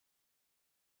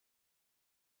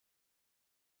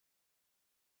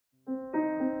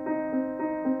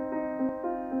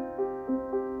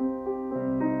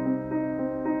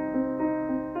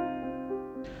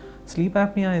Sleep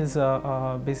apnea is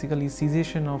basically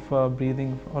cessation of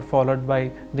breathing or followed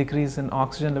by decrease in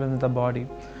oxygen level in the body.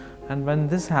 And when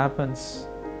this happens,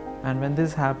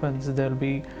 there will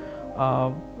be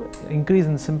increase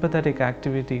in sympathetic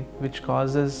activity, which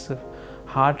causes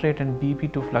heart rate and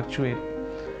BP to fluctuate.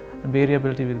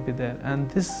 Variability will be there, and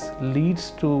this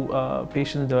leads to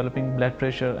patients developing blood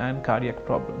pressure and cardiac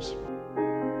problems.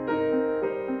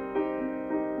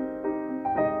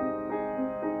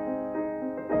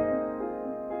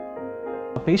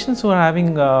 Patients who are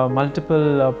having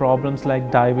multiple problems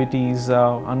like diabetes,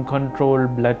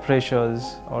 uncontrolled blood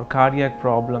pressures or cardiac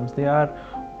problems, they are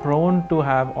prone to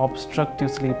have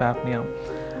obstructive sleep apnea.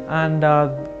 And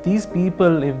these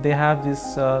people, if they have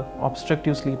this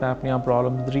obstructive sleep apnea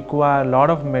problem, they require a lot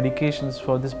of medications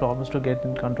for these problems to get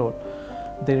in control.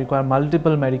 They require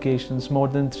multiple medications, more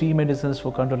than 3 medicines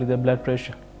for controlling their blood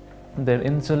pressure. Their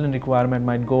insulin requirement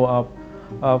might go up,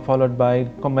 followed by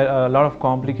a lot of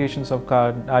complications of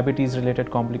diabetes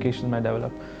related complications might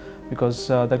develop, because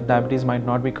the diabetes might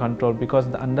not be controlled because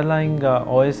the underlying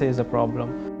OSA is a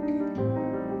problem.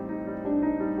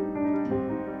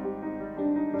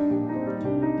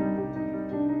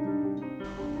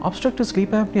 Obstructive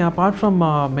sleep apnea, apart from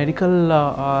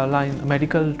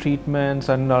medical treatments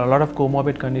and a lot of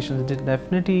comorbid conditions, it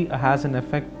definitely has an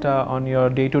effect on your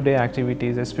day-to-day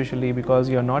activities, especially because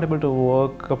you're not able to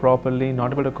work properly,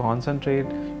 not able to concentrate.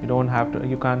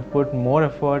 You can't put more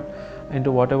effort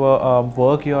into whatever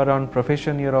work you're on,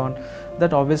 profession you're on.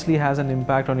 That obviously has an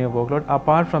impact on your workload.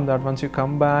 Apart from that, once you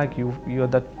come back,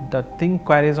 that thing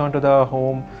carries on to the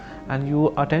home, and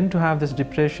you tend to have this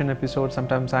depression episode,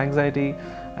 sometimes anxiety,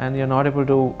 and you're not able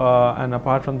to and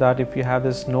apart from that, if you have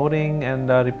this snoring and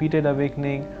repeated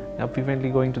awakening, frequently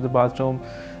going to the bathroom,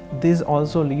 this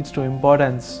also leads to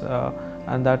impotence,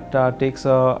 and that takes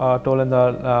a toll in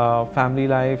the family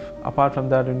life. Apart from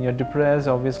that, when you're depressed,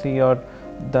 obviously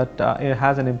it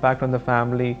has an impact on the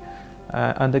family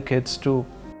and the kids too.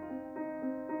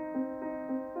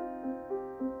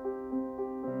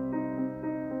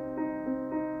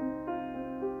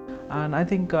 And I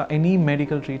think any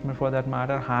medical treatment for that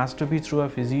matter has to be through a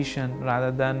physician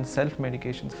rather than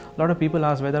self-medications. A lot of people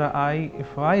ask whether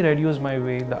if I reduce my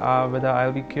weight, whether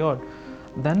I'll be cured.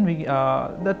 Then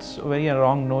that's very a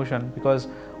wrong notion, because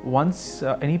once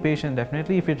any patient,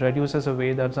 definitely if it reduces the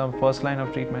weight, that's a first line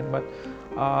of treatment, but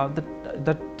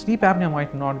the sleep apnea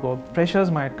might not go. Pressures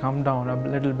might come down a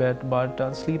little bit,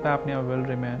 but sleep apnea will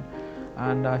remain.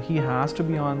 And he has to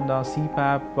be on the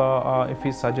CPAP if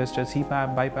he's suggested,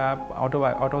 CPAP, BiPAP,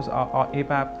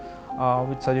 APAP,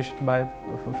 which suggested by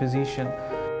a physician.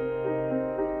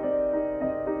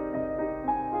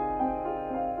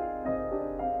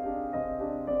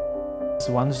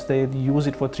 Once they use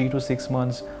it for 3 to 6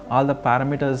 months, all the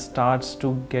parameters starts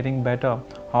to getting better.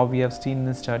 How we have seen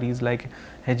in studies like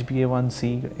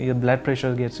HbA1c, your blood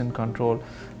pressure gets in control.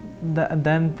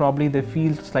 Then probably they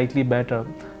feel slightly better,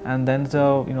 and then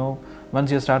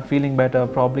once you start feeling better,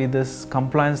 probably this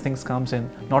compliance things comes in,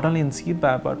 not only in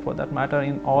CPAP but for that matter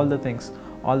in all the things,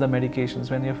 all the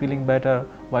medications. When you're feeling better,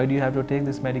 why do you have to take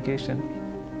this medication?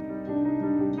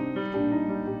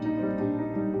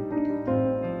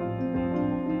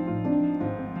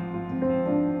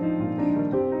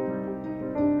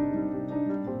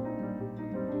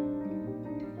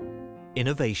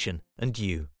 Innovation and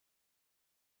you.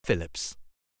 Philips.